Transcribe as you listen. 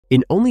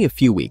In only a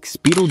few weeks,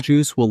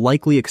 Betelgeuse will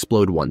likely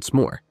explode once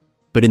more.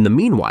 But in the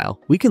meanwhile,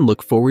 we can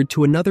look forward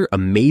to another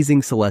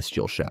amazing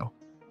celestial show.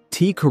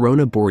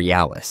 Corona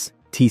Borealis,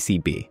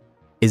 TCB,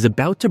 is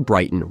about to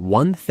brighten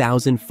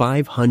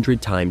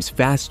 1,500 times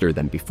faster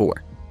than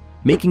before,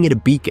 making it a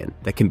beacon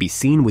that can be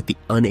seen with the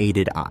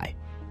unaided eye.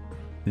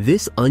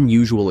 This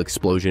unusual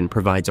explosion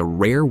provides a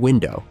rare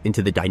window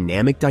into the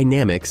dynamic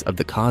dynamics of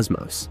the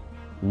cosmos.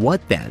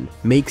 What then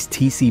makes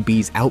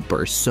TCB's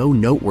outburst so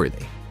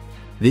noteworthy?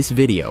 This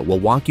video will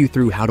walk you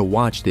through how to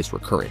watch this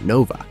recurrent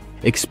nova,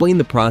 explain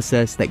the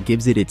process that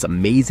gives it its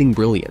amazing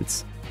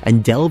brilliance,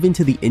 and delve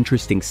into the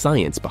interesting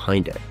science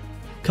behind it.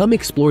 Come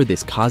explore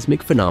this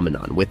cosmic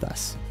phenomenon with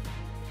us.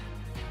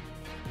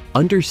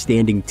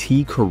 Understanding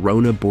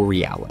Corona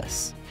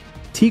Borealis.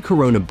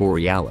 Corona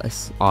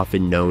Borealis,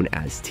 often known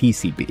as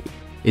TCB,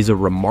 is a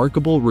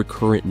remarkable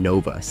recurrent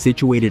nova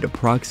situated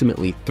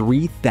approximately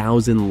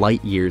 3,000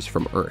 light-years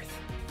from Earth.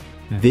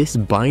 This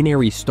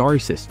binary star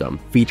system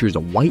features a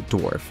white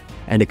dwarf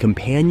and a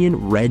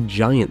companion red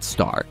giant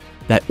star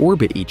that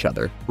orbit each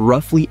other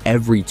roughly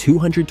every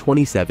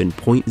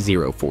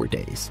 227.04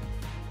 days.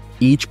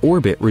 Each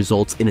orbit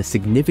results in a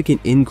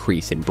significant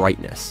increase in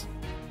brightness.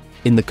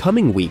 In the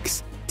coming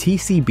weeks,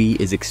 TCB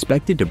is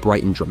expected to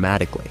brighten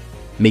dramatically,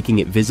 making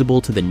it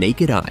visible to the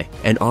naked eye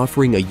and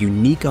offering a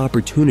unique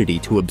opportunity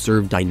to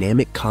observe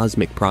dynamic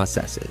cosmic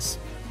processes.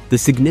 The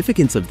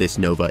significance of this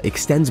nova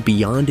extends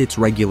beyond its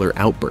regular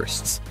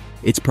outbursts.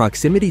 Its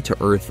proximity to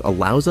Earth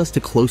allows us to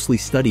closely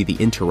study the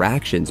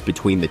interactions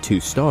between the two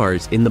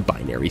stars in the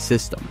binary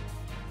system.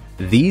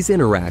 These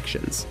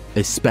interactions,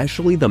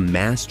 especially the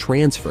mass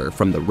transfer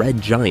from the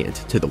red giant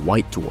to the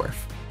white dwarf,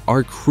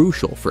 are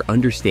crucial for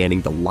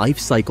understanding the life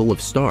cycle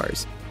of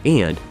stars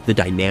and the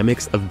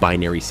dynamics of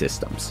binary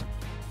systems.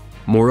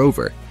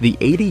 Moreover, the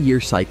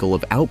 80-year cycle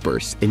of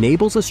outbursts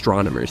enables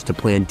astronomers to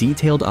plan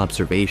detailed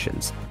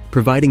observations,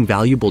 providing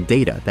valuable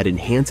data that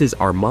enhances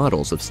our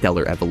models of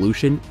stellar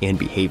evolution and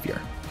behavior.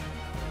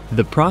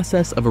 The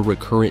process of a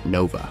recurrent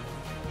nova.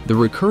 The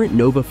recurrent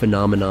nova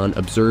phenomenon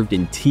observed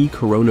in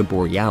Corona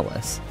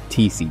Borealis,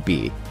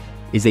 TCB,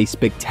 is a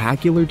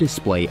spectacular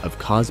display of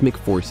cosmic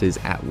forces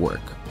at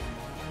work.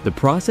 The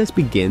process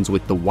begins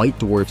with the white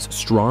dwarf's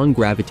strong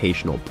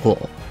gravitational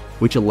pull,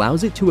 which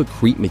allows it to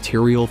accrete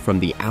material from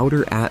the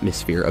outer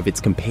atmosphere of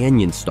its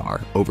companion star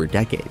over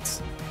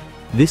decades.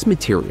 This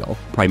material,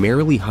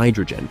 primarily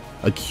hydrogen,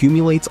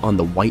 accumulates on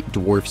the white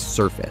dwarf's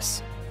surface.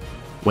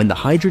 When the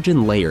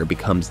hydrogen layer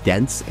becomes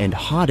dense and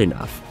hot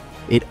enough,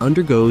 it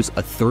undergoes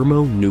a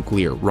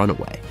thermonuclear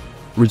runaway,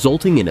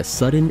 resulting in a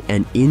sudden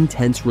and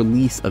intense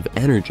release of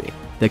energy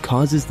that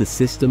causes the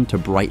system to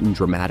brighten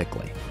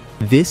dramatically.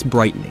 This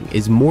brightening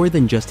is more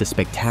than just a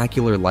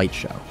spectacular light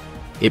show.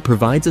 It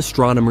provides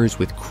astronomers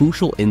with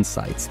crucial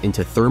insights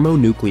into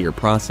thermonuclear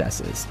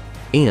processes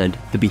and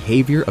the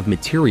behavior of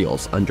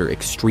materials under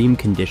extreme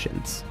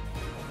conditions.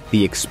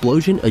 The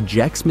explosion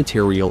ejects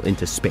material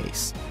into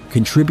space,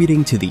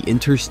 contributing to the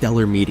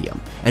interstellar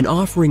medium and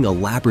offering a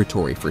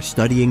laboratory for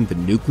studying the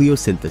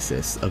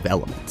nucleosynthesis of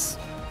elements.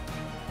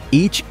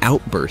 Each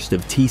outburst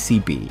of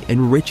TCB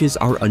enriches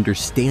our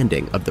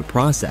understanding of the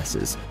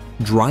processes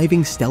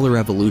driving stellar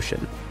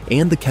evolution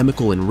and the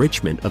chemical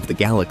enrichment of the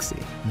galaxy.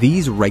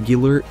 These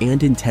regular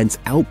and intense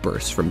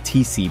outbursts from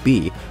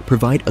TCB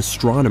provide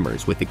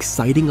astronomers with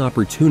exciting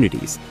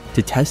opportunities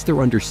to test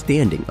their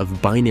understanding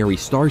of binary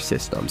star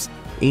systems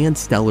and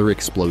stellar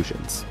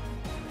explosions.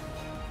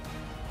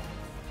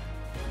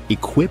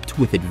 Equipped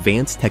with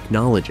advanced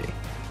technology,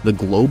 the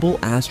global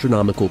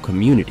astronomical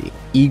community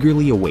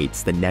eagerly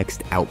awaits the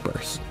next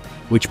outburst,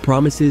 which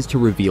promises to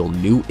reveal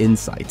new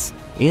insights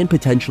and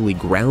potentially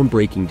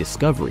groundbreaking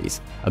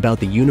discoveries about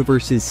the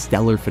universe's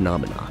stellar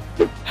phenomena.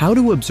 How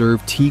to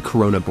observe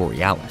Corona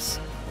Borealis.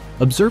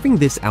 Observing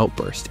this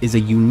outburst is a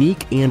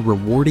unique and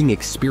rewarding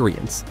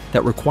experience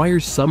that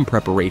requires some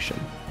preparation.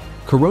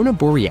 Corona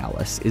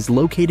Borealis is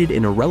located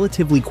in a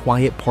relatively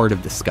quiet part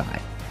of the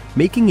sky,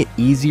 making it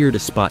easier to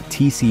spot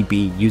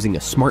TCB using a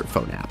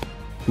smartphone app.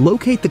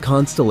 Locate the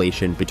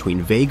constellation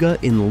between Vega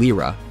in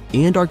Lyra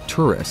and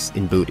Arcturus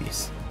in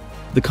Bootes.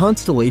 The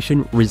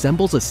constellation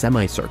resembles a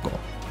semicircle,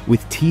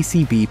 with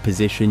TCB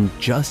positioned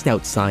just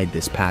outside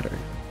this pattern.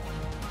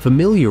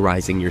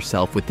 Familiarizing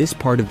yourself with this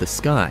part of the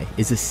sky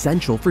is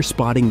essential for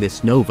spotting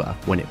this nova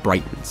when it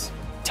brightens.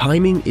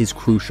 Timing is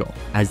crucial,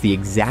 as the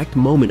exact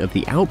moment of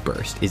the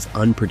outburst is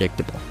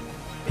unpredictable.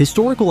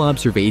 Historical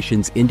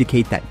observations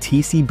indicate that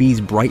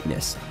TCB's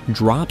brightness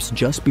drops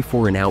just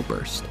before an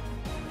outburst.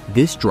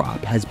 This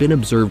drop has been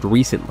observed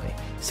recently,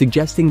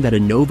 suggesting that a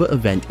nova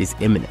event is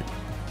imminent.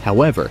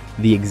 However,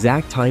 the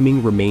exact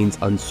timing remains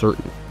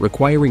uncertain,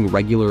 requiring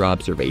regular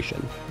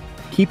observation.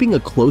 Keeping a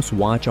close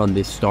watch on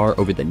this star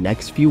over the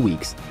next few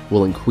weeks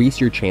will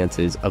increase your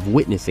chances of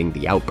witnessing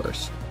the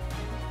outburst.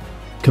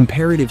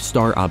 Comparative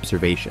star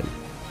observation.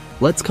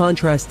 Let's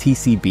contrast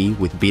TCB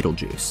with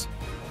Betelgeuse,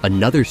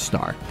 another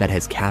star that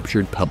has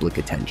captured public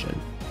attention.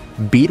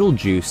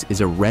 Betelgeuse is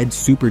a red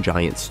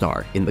supergiant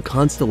star in the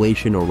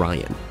constellation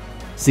Orion.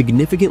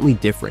 significantly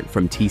different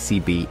from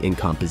TCB in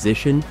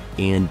composition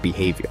and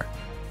behavior.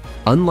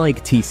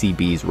 Unlike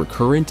TCB's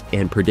recurrent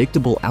and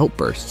predictable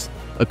outbursts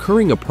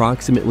occurring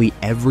approximately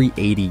every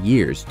 80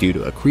 years due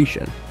to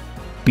accretion,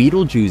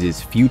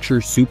 Betelgeuse's future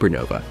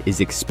supernova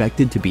is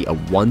expected to be a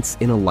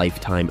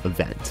once-in-a-lifetime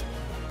event.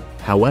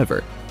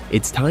 However,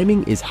 its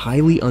timing is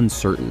highly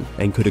uncertain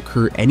and could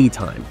occur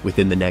anytime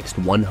within the next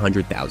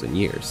 100,000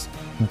 years.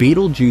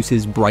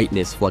 Betelgeuse's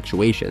brightness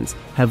fluctuations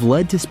have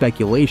led to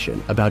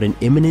speculation about an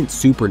imminent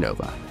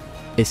supernova,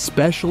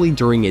 especially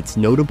during its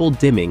notable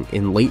dimming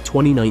in late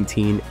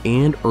 2019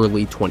 and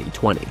early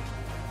 2020.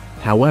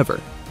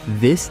 However,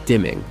 this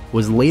dimming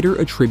was later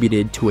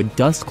attributed to a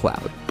dust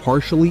cloud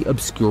partially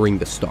obscuring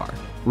the star,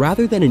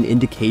 rather than an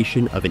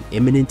indication of an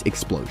imminent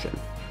explosion.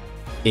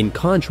 In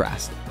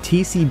contrast,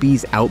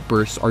 TCB's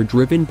outbursts are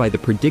driven by the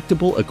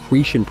predictable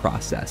accretion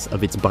process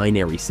of its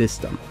binary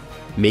system,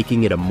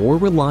 making it a more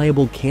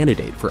reliable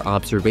candidate for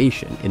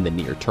observation in the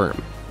near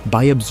term.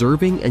 By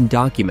observing and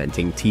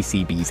documenting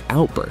TCB's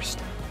outburst,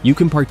 you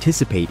can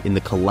participate in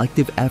the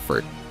collective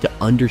effort to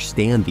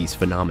understand these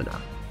phenomena.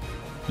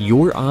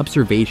 Your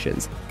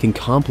observations can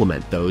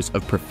complement those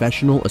of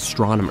professional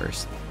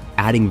astronomers,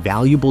 adding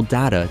valuable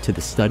data to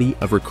the study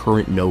of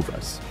recurrent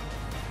novas.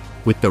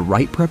 With the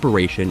right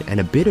preparation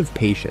and a bit of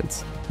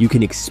patience, you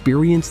can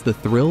experience the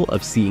thrill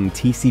of seeing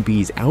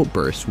TCB's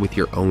outbursts with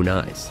your own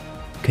eyes,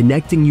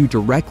 connecting you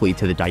directly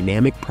to the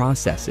dynamic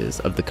processes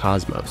of the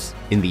cosmos.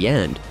 In the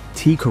end,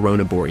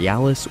 Corona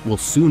Borealis will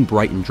soon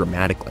brighten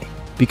dramatically,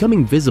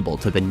 becoming visible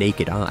to the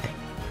naked eye.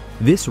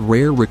 This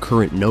rare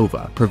recurrent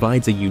nova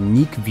provides a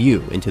unique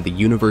view into the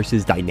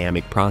universe's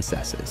dynamic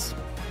processes.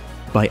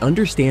 By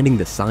understanding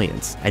the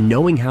science and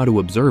knowing how to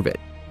observe it,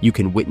 you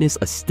can witness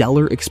a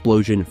stellar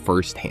explosion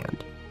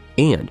firsthand.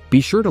 And be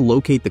sure to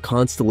locate the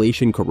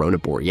constellation Corona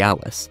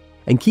Borealis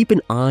and keep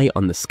an eye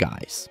on the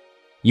skies.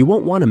 You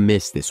won't want to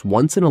miss this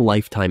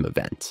once-in-a-lifetime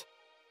event.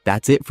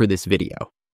 That's it for this video.